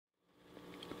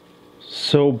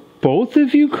So both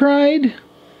of you cried?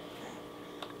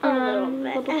 A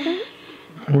little bit.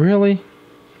 Really?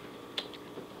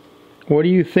 What do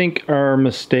you think our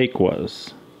mistake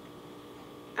was?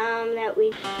 That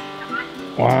we...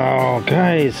 Wow,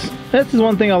 guys. This is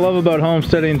one thing I love about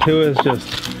homesteading too, is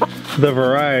just the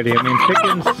variety. I mean,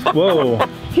 chickens, whoa.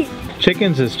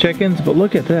 Chickens is chickens, but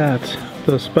look at that.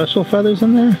 Those special feathers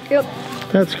in there? Yep.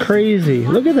 That's crazy.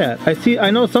 Look at that.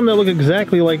 I know some that look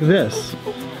exactly like this.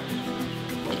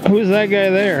 Who's that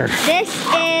guy there? This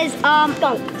is,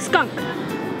 skunk.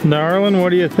 Darlin, what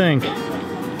do you think? I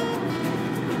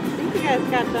think you guys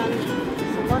got done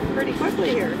some work pretty quickly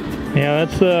here. Yeah,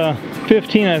 that's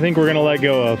 15 I think we're gonna let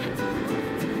go of.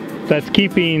 That's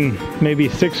keeping maybe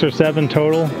 6 or 7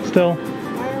 total still.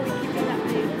 Why are we keeping that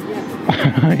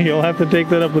many? Yeah. You'll have to take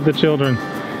that up with the children.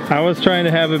 I was trying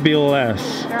to have it be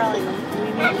less. Darling, we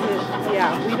need to,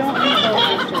 yeah, we don't need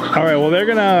those roosters. All right, well, they're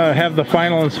gonna have the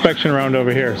final inspection round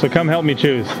over here, so come help me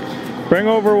choose. Bring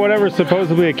over whatever's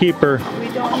supposedly a keeper. We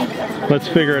don't need that. Let's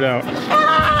figure it out.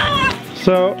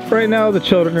 So right now the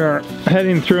children are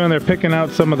heading through and they're picking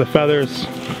out some of the feathers.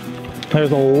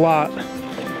 There's a lot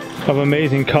of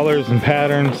amazing colors and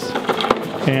patterns,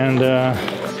 and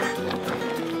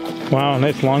wow,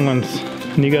 nice long ones.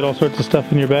 And you got all sorts of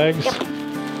stuff in your bags? Yep.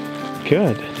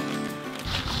 Good.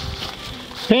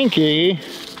 Pinky,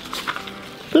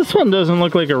 this one doesn't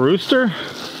look like a rooster.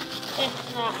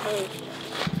 It's not a rooster.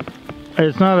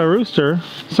 It's not a rooster.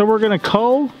 So we're gonna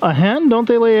cull a hen? Don't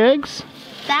they lay eggs?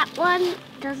 That one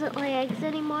doesn't lay eggs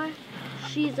anymore.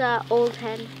 She's an old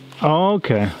hen. Oh,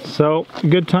 okay. So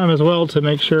good time as well to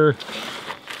make sure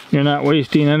you're not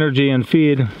wasting energy and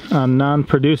feed on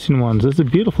non-producing ones. This is a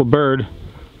beautiful bird,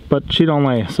 but she don't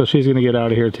lay, so she's gonna get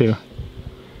out of here too.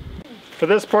 For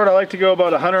this part, I like to go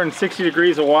about 160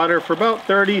 degrees of water for about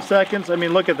 30 seconds. I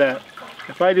mean, look at that.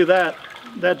 If I do that,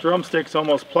 that drumstick's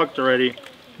almost plucked already.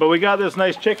 But we got this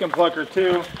nice chicken plucker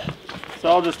too. So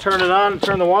I'll just turn it on,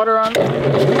 turn the water on. Take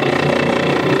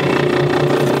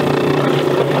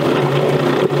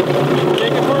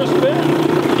it for a spin.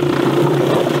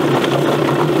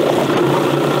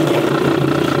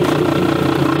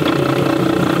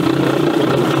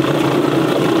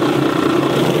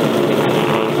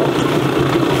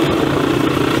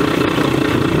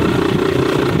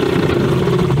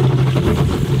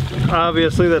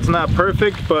 Obviously that's not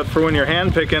perfect, but for when you're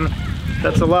hand picking,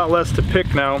 that's a lot less to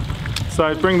pick now. So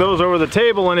I bring those over the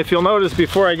table, and if you'll notice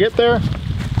before I get there,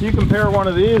 you compare one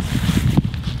of these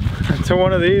to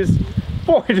one of these.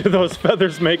 Boy, do those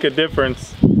feathers make a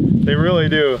difference. They really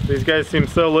do. These guys seem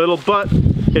so little, but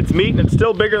it's meat and it's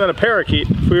still bigger than a parakeet.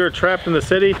 If we were trapped in the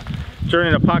city during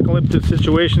an apocalyptic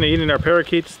situation eating our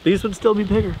parakeets, these would still be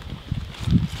bigger.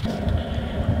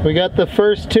 We got the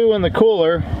first 2 in the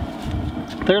cooler.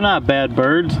 They're not bad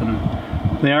birds, and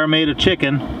they are made of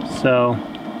chicken, so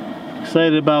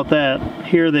excited about that.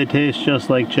 Here they taste just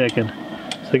like chicken.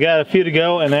 So got a few to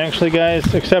go, and actually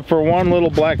guys, except for one little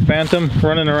black phantom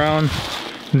running around,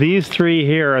 these 3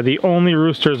 here are the only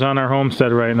roosters on our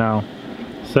homestead right now.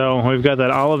 So we've got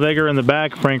that olive egger in the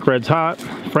back, Frank's Red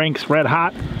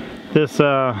Hot, this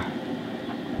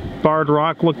barred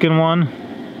rock looking one,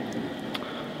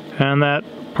 and that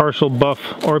partial buff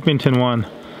Orpington one.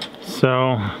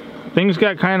 So things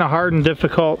got kind of hard and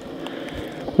difficult.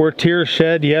 Were tears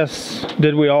shed? Yes.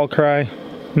 Did we all cry?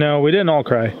 No, we didn't all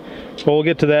cry. But we'll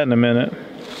get to that in a minute.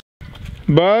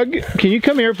 Bug, can you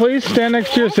come here please? Stand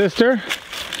next to your sister.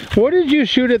 What did you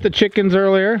shoot at the chickens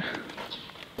earlier?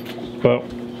 Well,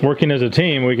 working as a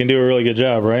team, we can do a really good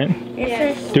job, right?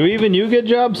 Yes. Do even you get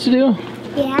jobs to do?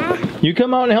 Yeah. You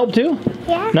come out and help too?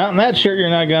 Yeah. Not in that shirt, you're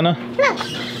not gonna. Look,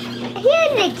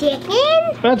 here's the chicken.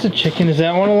 That's a chicken. Is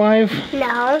that one alive?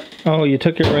 No. Oh, you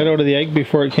took it right out of the egg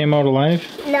before it came out alive?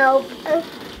 No.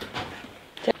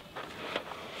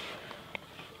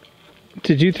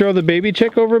 Did you throw the baby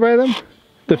chick over by them?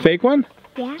 The fake one?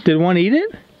 Yeah. Did one eat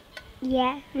it?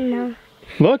 Yeah. No.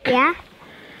 Look. Yeah.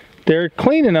 They're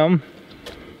cleaning them.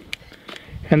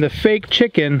 And the fake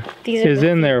chicken is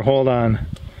in there. Hold on.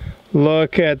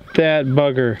 Look at that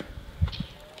bugger.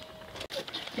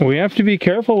 We have to be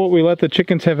careful what we let the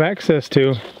chickens have access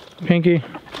to. Pinky,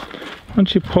 why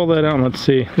don't you pull that out and let's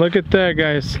see. Look at that,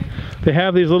 guys. They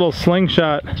have these little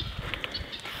slingshot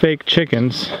fake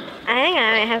chickens. I think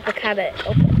I might have to cut it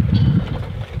open.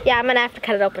 Yeah, I'm gonna have to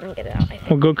cut it open and get it out, I think.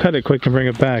 Well, go cut it quick and bring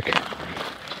it back.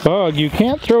 Bug, you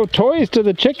can't throw toys to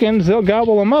the chickens. They'll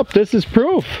gobble them up. This is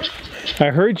proof.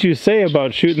 I heard you say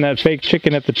about shooting that fake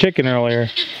chicken at the chicken earlier.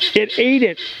 It ate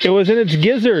it. It was in its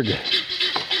gizzard.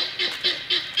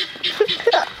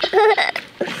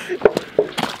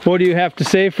 What do you have to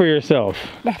say for yourself?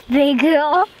 That's pretty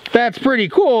cool. That's pretty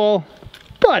cool,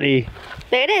 buddy.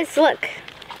 There it is, look.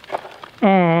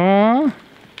 Aww.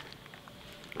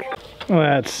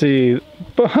 Let's see.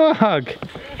 Bug.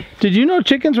 Did you know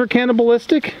chickens were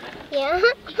cannibalistic? Yeah.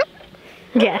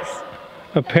 Yes.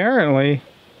 Apparently.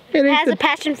 It has a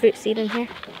passion fruit seed in here.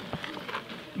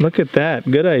 Look at that.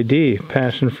 Good ID.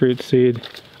 Passion fruit seed.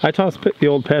 I tossed the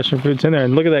old passion fruits in there,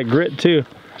 and look at that grit too.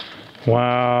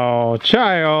 Wow,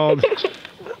 child.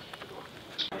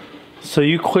 So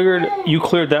you cleared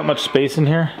that much space in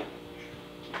here?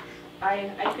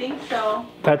 I think so.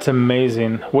 That's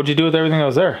amazing. What'd you do with everything that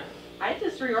was there? I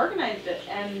just reorganized it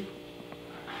and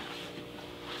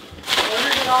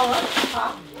ordered it all up.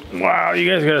 Huh? Wow, you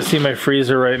guys gotta see my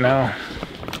freezer right now.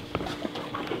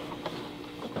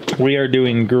 We are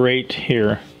doing great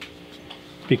here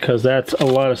because that's a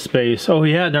lot of space. Oh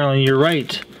yeah, darling, you're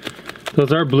right.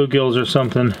 Those are bluegills or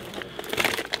something.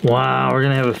 Wow, we're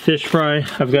gonna have a fish fry.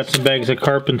 I've got some bags of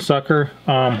carp and sucker.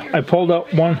 I pulled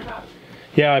out one.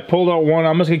 Yeah, I pulled out one.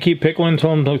 I'm just gonna keep pickling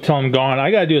until I'm gone.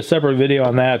 I gotta do a separate video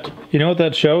on that. You know what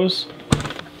that shows?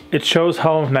 It shows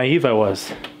how naive I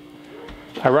was.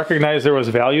 I recognized there was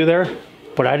value there,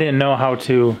 but I didn't know how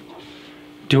to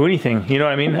do anything. You know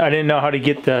what I mean? I didn't know how to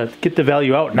get the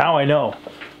value out. Now I know.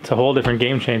 It's a whole different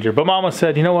game changer. But Mama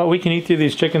said, you know what? We can eat through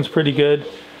these chickens pretty good.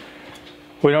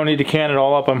 We don't need to can it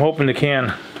all up. I'm hoping to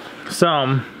can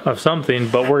some of something,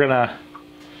 but we're gonna...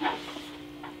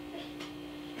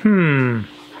 I'm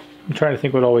trying to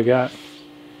think what all we got.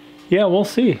 Yeah, we'll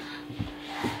see.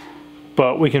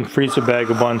 But we can freeze a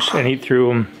bag a bunch and eat through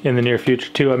them in the near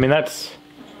future too. I mean, that's...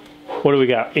 What do we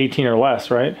got? 18 or less,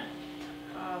 right?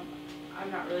 I'm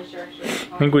not really sure actually.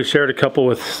 I think we shared a couple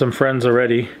with some friends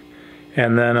already.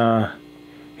 And then,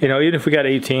 you know, even if we got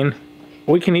 18,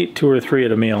 we can eat 2 or 3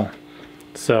 at a meal.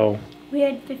 So... We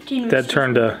had 15. That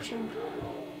turned to...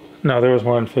 No, there was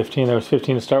more than 15. There was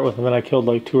 15 to start with, and then I killed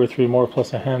like 2 or 3 more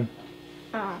plus a hen.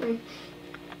 Oh.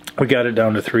 We got it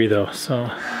down to 3 though, so...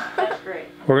 That's great.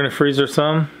 We're gonna freezer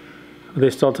some. Are they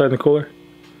still outside in the cooler?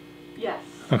 Yes.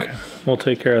 Okay, we'll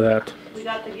take care of that. We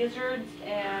got the gizzards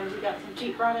and we got some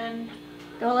feet running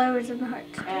The livers and the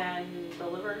hearts. and the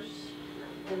livers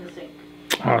in the sink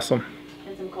Awesome.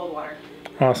 and some cold water.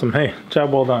 Awesome. Hey,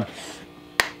 job well done.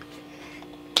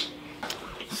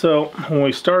 So, when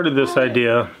we started this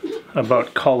idea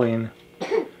about culling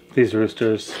these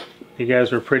roosters, you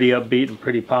guys were pretty upbeat and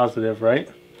pretty positive, right?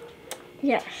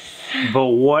 Yes. But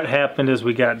what happened as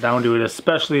we got down to it,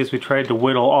 especially as we tried to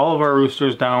whittle all of our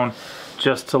roosters down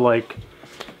just to like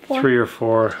 3 or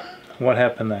 4, what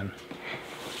happened then?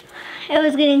 It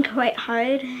was getting quite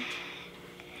hard.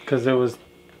 Because it was...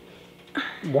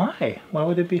 Why? Why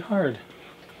would it be hard?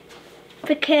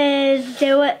 Because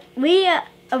we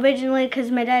originally,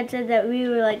 because my dad said that we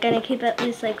were like gonna keep at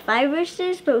least like 5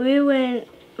 roosters, but we weren't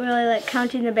really like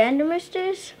counting the banded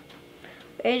roosters.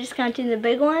 We were just counting the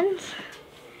big ones.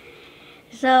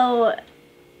 So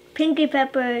Pinky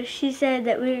Pepper, she said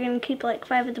that we were gonna keep like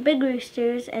 5 of the big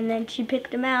roosters, and then she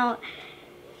picked them out.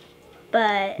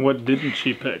 But What didn't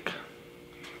she pick?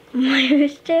 my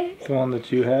rooster, The one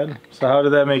that you had? So how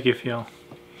did that make you feel?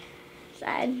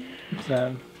 sad.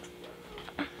 Sad.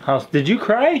 Did you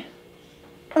cry?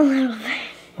 A little bit.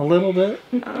 A little bit?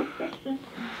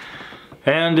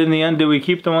 And in the end, did we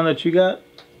keep the one that you got?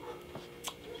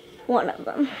 One of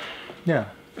them. Yeah.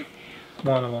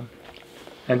 One of them.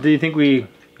 And do you think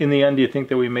in the end, do you think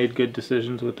that we made good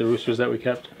decisions with the roosters that we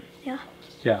kept? Yeah.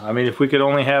 Yeah, I mean, if we could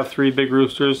only have 3 big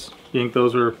roosters, you think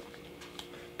those were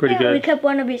pretty We good? kept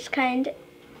one of each kind,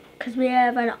 because we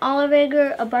have an olive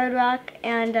egger, a barred rock,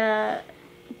 and a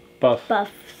Buff.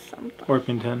 buff something.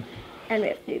 Orpington. And we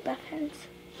have 3 buff hens.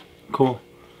 Cool.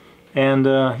 And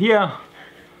yeah,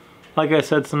 like I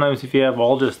said, sometimes if you have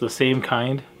all just the same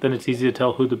kind, then it's easy to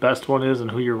tell who the best one is and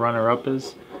who your runner-up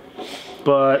is.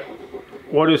 But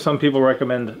what do some people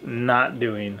recommend not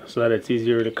doing so that it's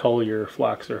easier to cull your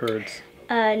flocks or herds?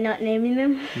 Not naming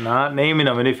them. Not naming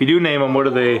them. And if you do name them, what do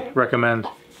they recommend?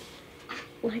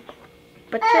 Like,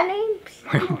 butcher names?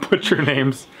 Butcher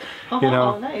names. You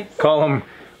know, Nice. call them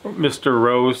Mr.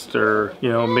 Roast or, you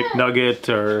know, McNugget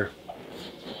or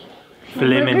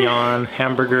filet mignon,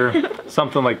 hamburger,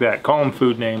 something like that. Call them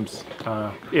food names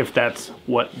if that's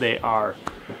what they are.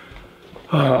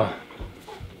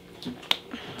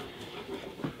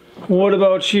 What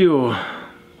about you?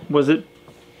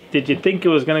 Did you think it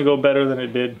was going to go better than it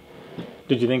did?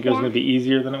 Did you think it was going to be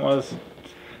easier than it was?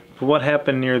 But what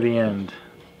happened near the end?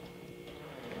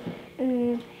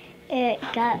 It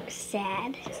got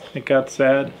sad. It got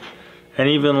sad. And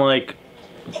even like,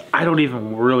 I don't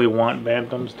even really want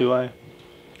bantams, do I?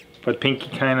 But Pinky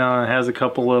kind of has a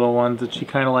couple little ones that she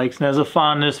kind of likes and has a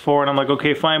fondness for. And I'm like,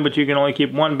 okay, fine, but you can only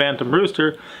keep one bantam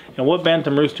rooster. And what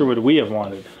bantam rooster would we have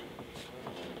wanted?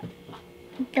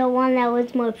 The one that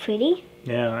was more pretty.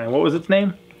 Yeah, and what was its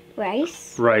name?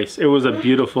 Rice. Rice. It was a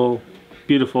beautiful,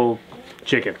 beautiful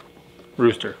chicken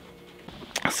rooster.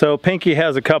 So Pinky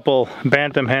has a couple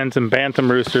bantam hens and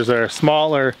bantam roosters that are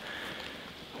smaller.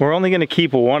 We're only going to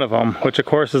keep one of them, which of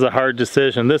course is a hard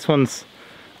decision. This one's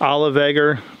olive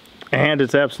egger, and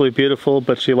it's absolutely beautiful,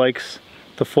 but she likes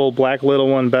the full black little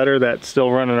one better that's still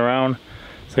running around.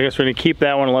 So I guess we're going to keep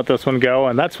that one and let this one go,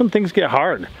 and that's when things get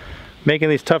hard. Making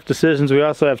these tough decisions. We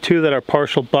also have two that are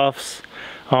partial buffs.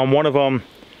 One of them,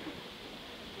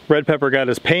 Red Pepper got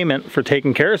his payment for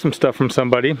taking care of some stuff from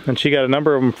somebody, and she got a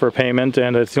number of them for payment,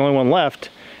 and it's the only one left.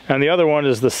 And the other one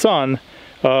is the son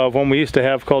of one we used to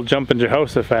have called Jumpin'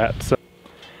 Jehoshaphat. So.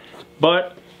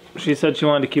 But she said she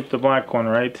wanted to keep the black one,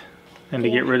 right? And to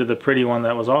get rid of the pretty one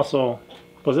that was also,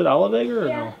 was it olive egger or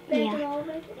no?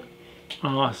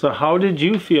 Yeah. So how did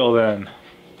you feel then?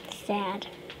 Sad.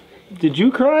 Did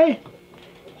you cry?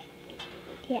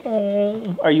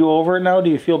 Yeah. Are you over it now? Do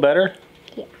you feel better?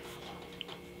 Yeah.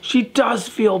 She does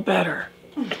feel better.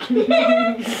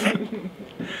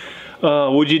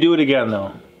 Would you do it again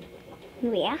though?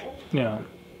 Yeah. Yeah.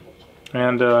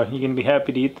 And you can be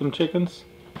happy to eat them chickens?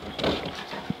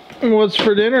 What's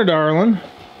for dinner, darling?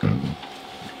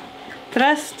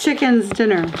 Tres chickens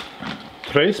dinner.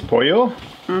 Tres pollo?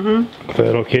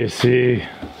 Pero que sí.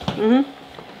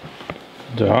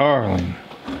 Darling.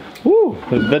 Woo!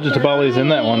 There's vegetables in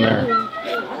that one there.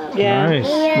 Yeah. Nice.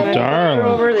 When I Darling. put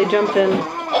her over, they jumped in.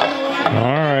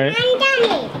 Alright.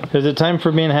 Is it time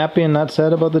for being happy and not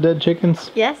sad about the dead chickens?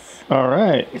 Yes.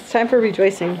 Alright. It's time for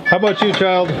rejoicing. How about you,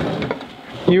 child?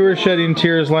 You were shedding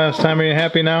tears last time. Are you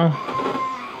happy now?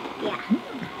 Yeah.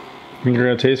 Think you're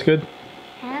gonna taste good?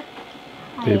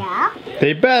 Yeah.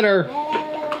 They better.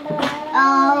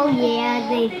 Oh yeah,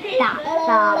 they stop.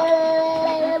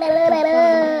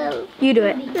 You do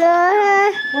it. What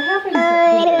happened?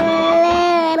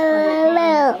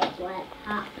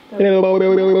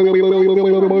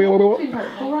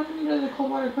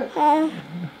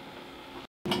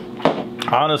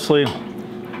 Honestly,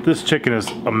 this chicken is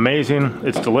amazing.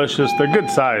 It's delicious. They're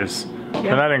good size.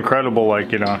 They're not incredible,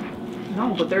 like, you know.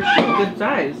 No, but they're still good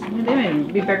size. They may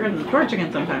be bigger than the store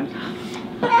chicken sometimes.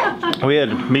 We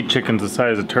had meat chickens the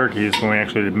size of turkeys when we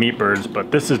actually did meat birds,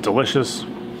 but this is delicious.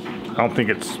 I don't think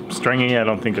it's stringy. I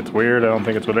don't think it's weird. I don't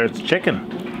think it's whatever. It's chicken.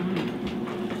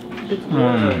 It's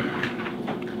good.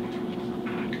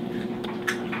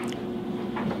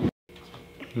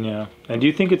 Yeah. And do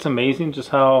you think it's amazing just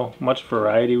how much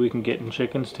variety we can get in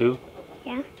chickens too?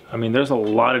 Yeah. I mean, there's a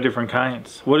lot of different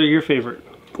kinds. What are your favorite,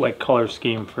 like, color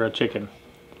scheme for a chicken?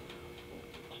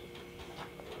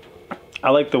 I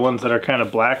like the ones that are kind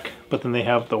of black, but then they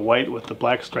have the white with the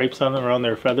black stripes on them around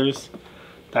their feathers.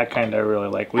 That kind I really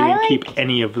like. We didn't keep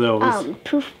any of those.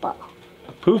 Poof ball.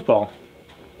 Poof ball.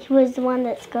 He was the one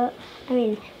that's got.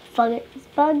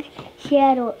 Bug. He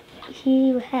had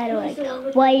like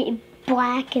white,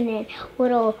 black, and then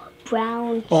little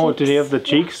brown. Oh, cheeks. did he have the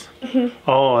cheeks?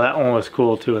 Oh, that one was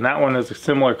cool too. And that one is a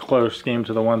similar color scheme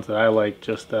to the ones that I like,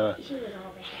 just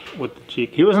with the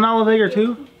cheek. He was an olive egger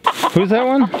too? Who's that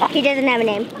one? He doesn't have a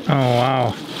name. Oh,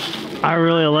 wow. I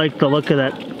really like the look of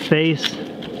that face.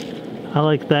 I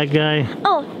like that guy.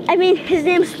 Oh, his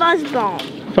name's Fuzzball.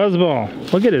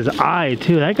 Fuzzball. Look at his eye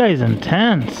too. That guy's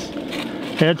intense.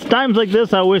 And it's times like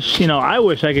this I wish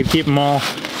I could keep them all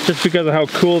just because of how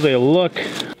cool they look.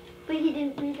 But he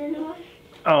didn't breed anyone?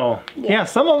 Oh, yeah,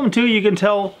 some of them too, you can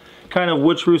tell kind of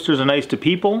which roosters are nice to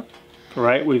people,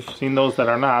 right? We've seen those that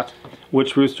are not.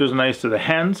 Which roosters are nice to the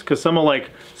hens, because some will like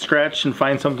scratch and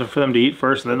find something for them to eat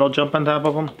first, and then they'll jump on top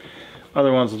of them.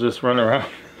 Other ones will just run around.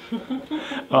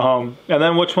 And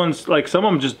then which ones, like some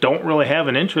of them just don't really have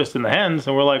an interest in the hens,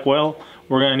 and we're like, well,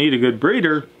 we're going to need a good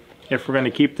breeder if we're going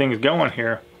to keep things going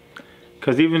here.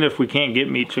 Because even if we can't get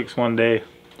meat chicks one day,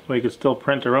 we could still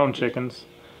print our own chickens.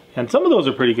 And some of those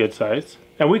are pretty good size.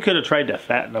 And we could have tried to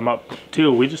fatten them up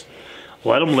too. We just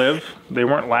let them live. They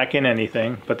weren't lacking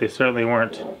anything, but they certainly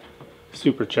weren't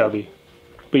super chubby.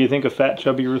 But you think a fat,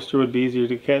 chubby rooster would be easier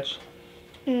to catch?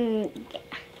 Yeah.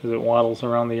 Because it waddles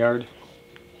around the yard.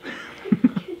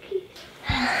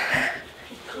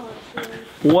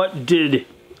 What did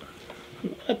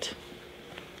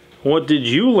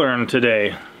you learn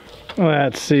today?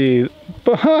 Let's see.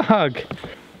 Bug.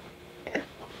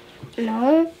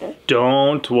 No.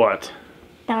 Don't what?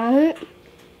 Don't.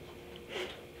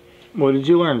 What did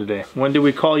you learn today? When did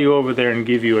we call you over there and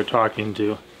give you a talking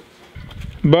to?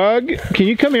 Bug, can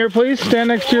you come here please? Stand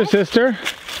next to your sister.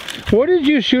 What did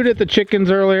you shoot at the chickens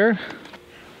earlier?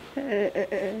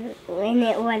 When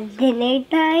it was dinner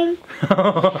time.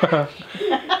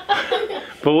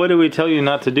 But what did we tell you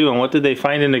not to do, and what did they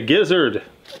find in a gizzard?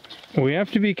 We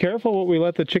have to be careful what we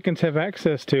let the chickens have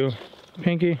access to.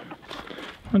 Pinky,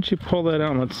 why don't you pull that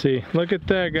out and let's see. Look at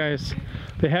that, guys.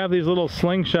 They have these little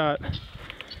slingshot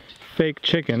fake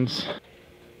chickens.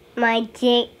 That's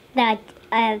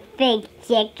a fake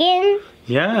chicken.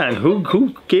 Yeah, and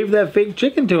who gave that fake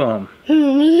chicken to them?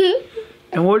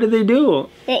 And what did they do?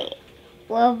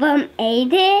 One of them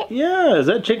ate it. Yeah, is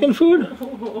that chicken food?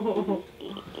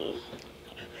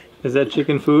 Is that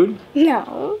chicken food?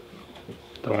 No.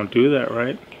 Don't do that,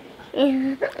 right?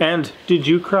 And did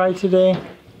you cry today?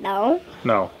 No.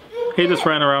 No. He just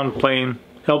ran around playing,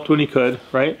 helped when he could,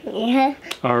 right? Yeah.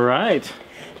 All right.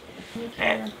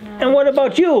 And what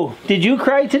about you? Did you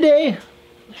cry today?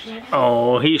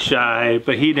 Oh, he's shy,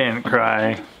 but he didn't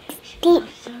cry. Deep.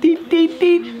 Deet, deet,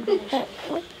 deet.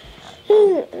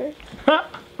 Ha.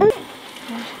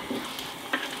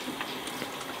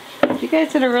 You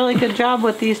guys did a really good job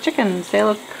with these chickens. They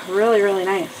look really, really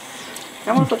nice.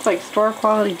 They almost look like store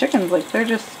quality chickens. Like they're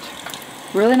just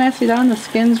really nicely done. The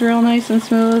skin's real nice and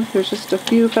smooth. There's just a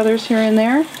few feathers here and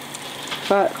there.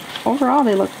 But overall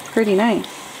they look pretty nice.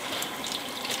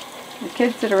 The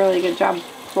kids did a really good job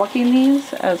plucking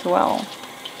these as well.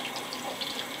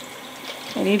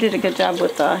 And you did a good job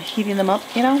with heating them up,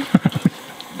 you know?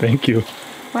 Thank you.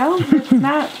 Well, it's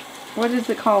not, what is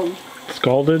it called?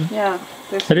 Scalded? Yeah.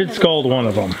 I did scald one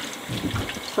of them,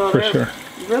 So for they're sure.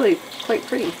 really quite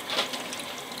pretty.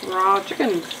 Raw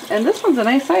chickens. And this one's a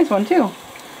nice size one too.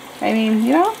 I mean,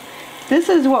 you know, this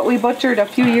is what we butchered a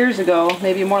few years ago.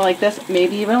 Maybe more like this,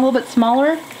 maybe even a little bit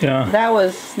smaller. Yeah. That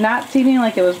was not seeming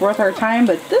like it was worth our time,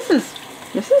 but this is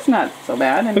not so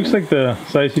bad. I Looks mean, like the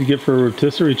size you'd get for a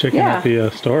rotisserie chicken at the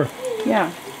store.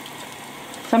 yeah.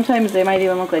 Sometimes they might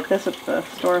even look like this at the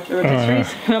store, the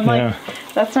rotisseries. And I'm like,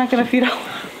 that's not going to feed out.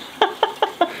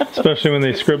 Especially when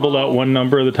they scribbled out one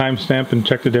number of the timestamp and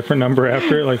checked a different number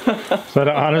after it. Like, is that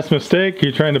an honest mistake?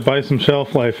 You're trying to buy some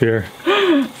shelf life here.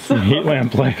 Some heat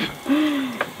lamp life.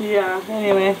 Yeah,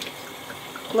 anyway.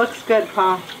 Looks good,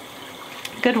 Pa.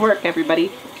 Good work,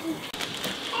 everybody.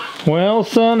 Well,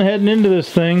 son, heading into this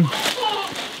thing,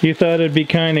 you thought it'd be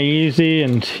kind of easy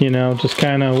and, you know, just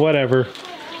kind of whatever.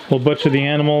 We'll butcher the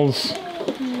animals,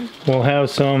 we'll have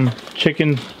some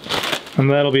chicken, and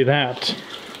that'll be that.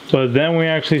 But then we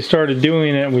actually started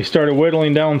doing it, we started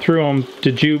whittling down through them.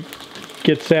 Did you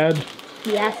get sad?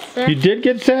 Yes, sir. You did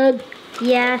get sad?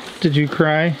 Yes. Did you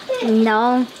cry?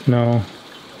 No. No.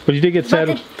 But you did get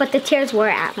sad? But the tears were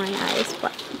at my eyes.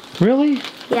 But Really?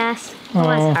 yes, it Oh.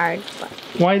 was hard. But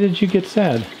Why did you get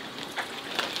sad?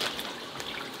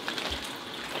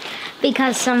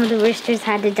 because some of the roosters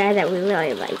had to die that we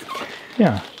really liked.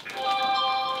 Yeah.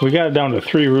 We got it down to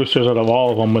 3 roosters out of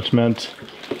all of them, which meant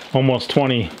almost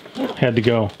 20 had to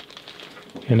go,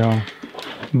 you know.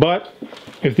 But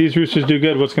if these roosters do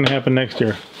good, what's going to happen next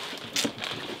year?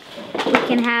 We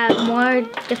can have more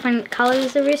different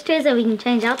colors of roosters, and we can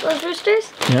change out those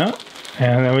roosters. Yeah.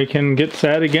 And then we can get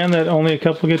sad again that only a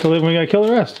couple get to live and we got to kill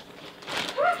the rest.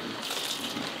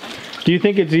 Do you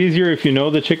think it's easier if you know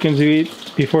the chickens you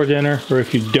eat before dinner, or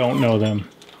if you don't know them?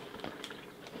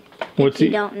 If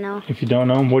you don't know. If you don't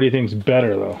know them, what do you think's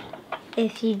better though?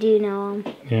 If you do know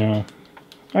them. Yeah,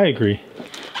 I agree.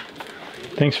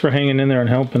 Thanks for hanging in there and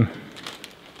helping.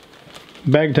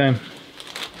 Bag time.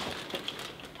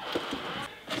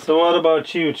 So what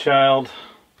about you, child?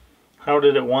 How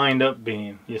did it wind up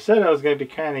being? You said it was going to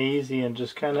be kind of easy and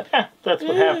just kind of, that's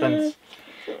what happens.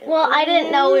 Well, I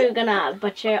didn't know we were gonna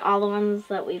butcher all the ones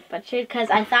that we butchered, because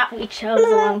I thought we chose a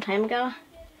long time ago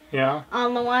Yeah?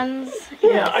 on the ones.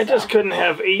 Yeah, I just couldn't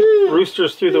have 8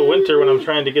 roosters through the winter when I'm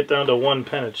trying to get down to 1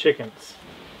 pen of chickens.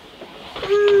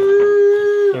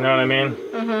 You know what I mean?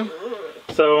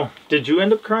 Mm-hmm. So, did you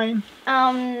end up crying?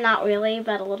 Not really,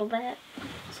 but a little bit.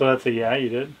 So that's a yeah, you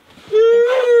did.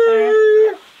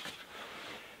 Yes,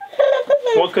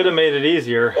 What could have made it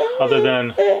easier other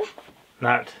than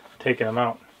not taking them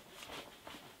out?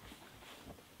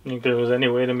 Think there was any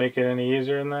way to make it any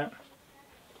easier than that?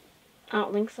 I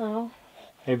don't think so.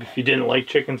 Maybe if you didn't like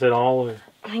chickens at all, or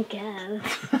I guess.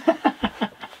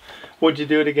 would you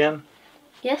do it again?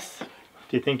 Yes.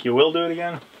 Do you think you will do it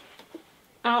again?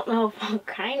 I don't know if I'll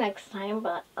cry next time,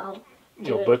 but I'll do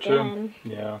You'll it butcher again.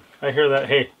 them? Yeah, I hear that.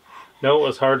 Hey, no, it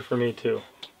was hard for me too.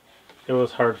 It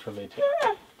was hard for me too.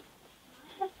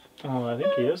 Oh, I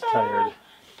think he is tired.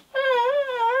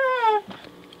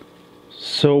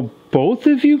 So both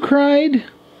of you cried?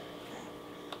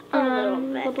 A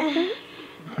little bit.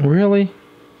 Really?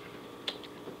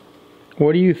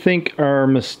 What do you think our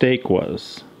mistake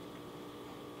was?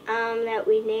 That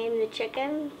we named the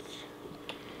chickens.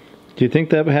 Do you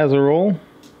think that has a role?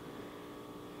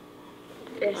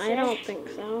 I don't think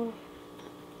so.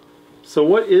 So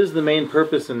what is the main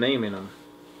purpose in naming them?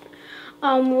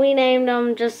 We named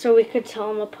them just so we could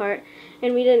tell them apart,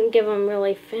 and we didn't give them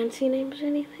really fancy names or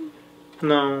anything.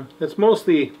 No, it's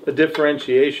mostly a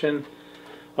differentiation.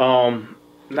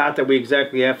 Not that we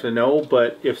exactly have to know,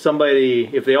 but if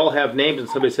they all have names and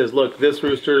somebody says, look, this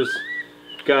rooster's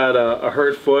got a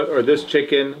hurt foot, or this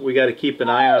chicken, we got to keep an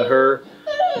eye on her,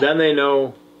 then they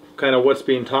know kind of what's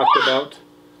being talked about.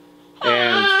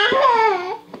 And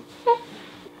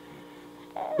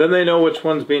then they know which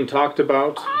one's being talked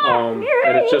about, and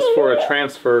it's just for a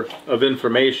transfer of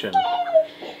information.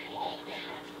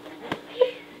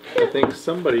 I think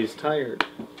somebody's tired.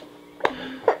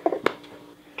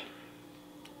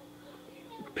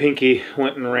 Pinky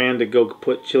went and ran to go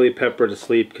put Chili Pepper to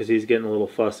sleep because he's getting a little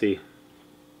fussy.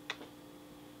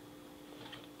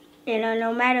 You know,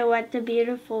 no matter what, the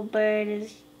beautiful bird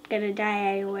is gonna die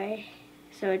anyway.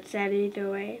 So it's sad either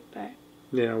way, but...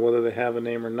 Yeah, whether they have a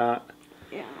name or not.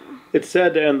 Yeah. It's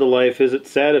sad to end the life. Is it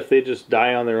sad if they just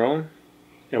die on their own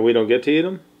and we don't get to eat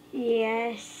them?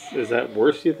 Yes. Is that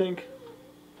worse, you think?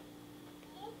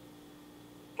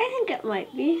 I think it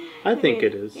might be. I think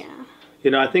it is. Yeah. You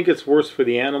know, I think it's worse for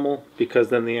the animal because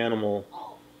then the animal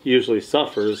usually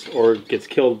suffers or gets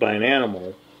killed by an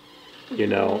animal. You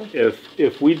know,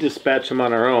 if we dispatch them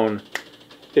on our own,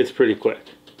 it's pretty quick.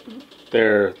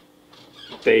 They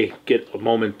get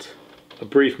a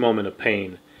brief moment of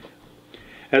pain,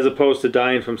 as opposed to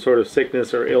dying from sort of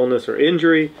sickness or illness or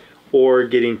injury, or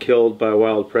getting killed by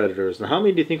wild predators. And how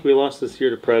many do you think we lost this year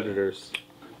to predators?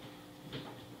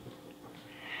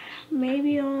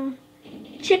 Maybe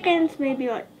chickens, maybe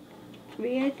like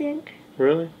 3, I think.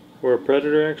 Really? Where a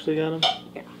predator actually got them?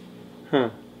 Yeah. Huh.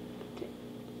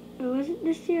 Was it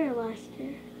this year or last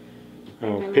year?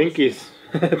 Oh,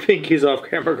 Pinky's off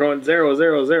camera going 0,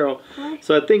 0, 0. What?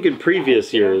 So I think in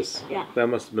previous years, Yeah. that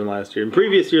must have been last year. In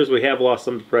previous years, we have lost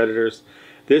some to predators.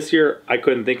 This year, I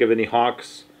couldn't think of any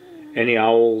hawks, any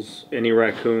owls, any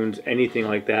raccoons, anything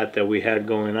like that we had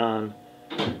going on.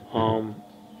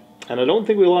 And I don't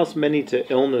think we lost many to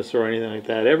illness or anything like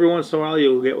that. Every once in a while,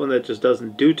 you'll get one that just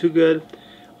doesn't do too good.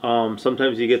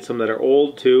 Sometimes you get some that are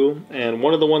old too. And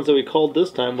one of the ones that we called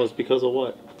this time was because of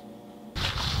what?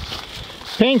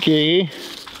 Pinky,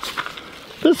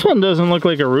 this one doesn't look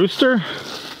like a rooster.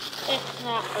 It's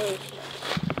not a rooster.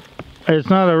 It's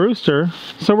not a rooster.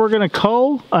 So we're gonna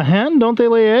cull a hen? Don't they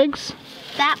lay eggs?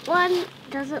 That one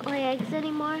doesn't lay eggs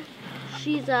anymore.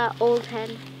 She's an old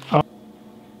hen.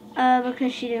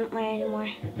 Because she didn't lay anymore.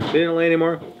 She didn't lay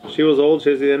anymore. She was old.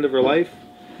 She was at the end of her life.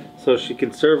 So she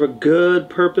can serve a good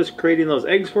purpose creating those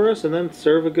eggs for us, and then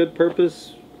serve a good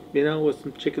purpose, you know, with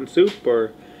some chicken soup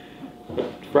or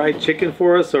fried chicken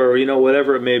for us, or, you know,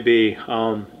 whatever it may be.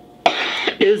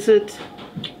 Is it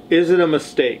a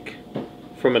mistake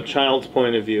from a child's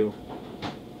point of view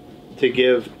to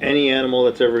give any animal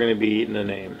that's ever going to be eaten a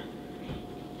name?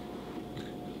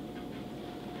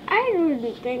 I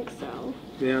wouldn't think so.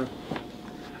 Yeah,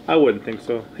 I wouldn't think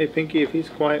so. Hey, Pinky, if he's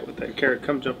quiet with that carrot,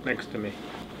 come jump next to me.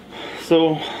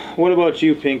 So, what about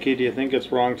you, Pinky? Do you think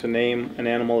it's wrong to name an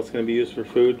animal that's going to be used for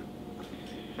food?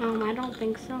 I don't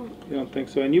think so. You don't think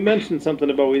so? And you mentioned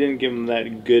something about we didn't give them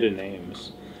that good of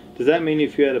names. Does that mean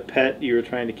if you had a pet you were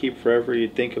trying to keep forever,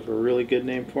 you'd think of a really good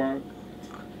name for him?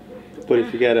 But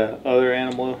if you got a other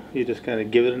animal, you just kind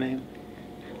of give it a name?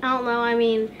 I don't know. I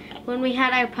mean, when we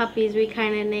had our puppies, we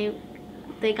kind of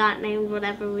they got named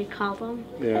whatever we called them.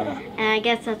 Yeah. And I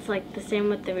guess that's like the same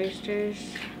with the roosters.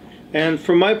 And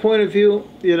from my point of view,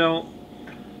 you know,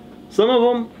 some of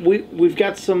them, we've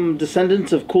got some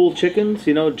descendants of cool chickens.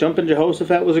 You know, Jumpin'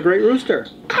 Jehoshaphat was a great rooster.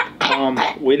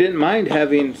 We didn't mind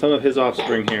having some of his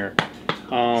offspring here.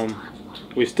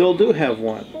 We still do have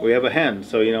one. We have a hen,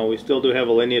 so, you know, we still do have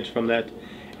a lineage from that.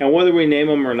 And whether we name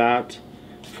them or not,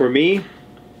 for me,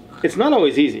 it's not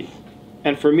always easy.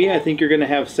 And for me, I think you're going to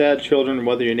have sad children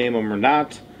whether you name them or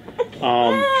not. They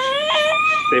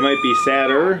might be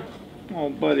sadder, oh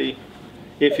buddy,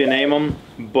 if you name them,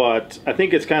 but I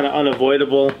think it's kind of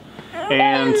unavoidable.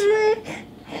 And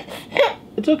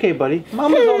it's okay, buddy.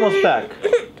 Mama's almost back.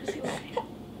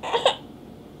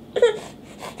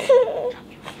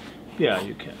 Yeah,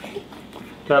 you can.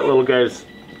 That little guy's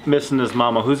missing his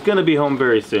mama, who's going to be home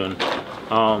very soon.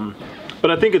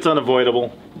 But I think it's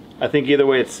unavoidable. I think either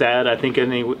way it's sad. I think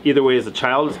either way as a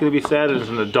child it's going to be sad, and as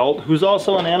an adult who's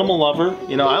also an animal lover.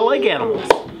 You know, I like animals.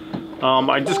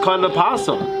 I just caught an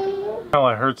opossum. Well,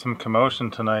 I heard some commotion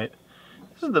tonight.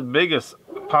 This is the biggest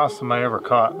possum I ever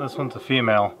caught. This one's a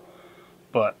female,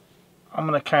 but I'm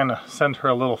gonna kind of send her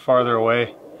a little farther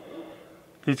away.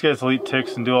 These guys will eat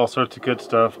ticks and do all sorts of good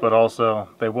stuff, but also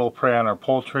they will prey on our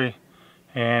poultry,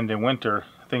 and in winter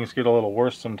things get a little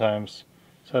worse sometimes,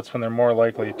 so that's when they're more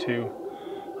likely to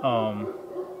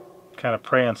kind of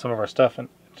prey on some of our stuff. And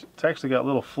it's actually got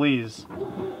little fleas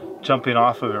jumping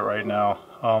off of it right now.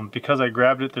 Because I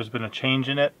grabbed it, there's been a change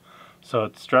in it, so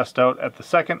it's stressed out at the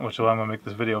second, which is why I'm going to make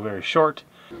this video very short.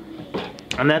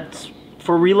 And that's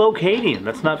for relocating.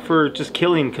 That's not for just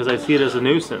killing because I see it as a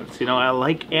nuisance. You know, I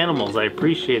like animals. I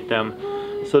appreciate them.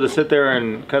 So to sit there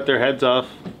and cut their heads off,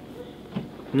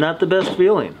 not the best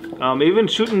feeling. Even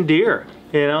shooting deer.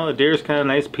 You know, a deer's kind of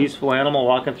nice, peaceful animal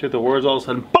walking through the woods. All of a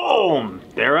sudden, boom!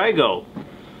 There I go.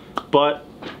 But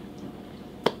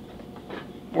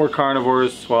we're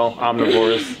carnivores, well,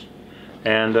 omnivores,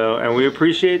 and we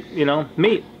appreciate, you know,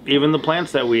 meat. Even the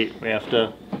plants that we eat,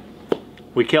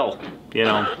 we kill. You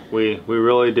know, we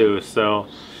really do. So,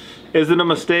 is it a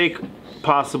mistake?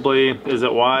 Possibly. Is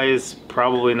it wise?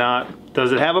 Probably not.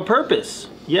 Does it have a purpose?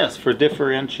 Yes, for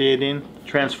differentiating,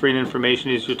 transferring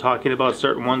information as you're talking about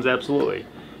certain ones, absolutely.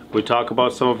 We talk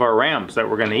about some of our rams that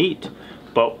we're going to eat,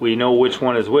 but we know which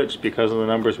one is which because of the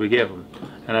numbers we give them.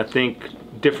 And I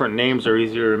think different names are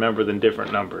easier to remember than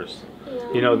different numbers.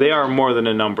 Yeah. You know, they are more than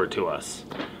a number to us.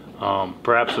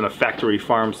 Perhaps in a factory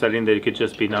farm setting they could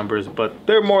just be numbers, but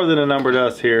they're more than a number to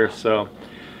us here. So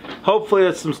hopefully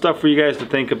that's some stuff for you guys to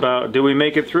think about. Did we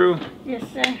make it through? Yes,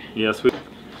 sir. Yes, we.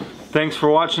 Thanks for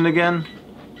watching again.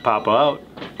 Papa out.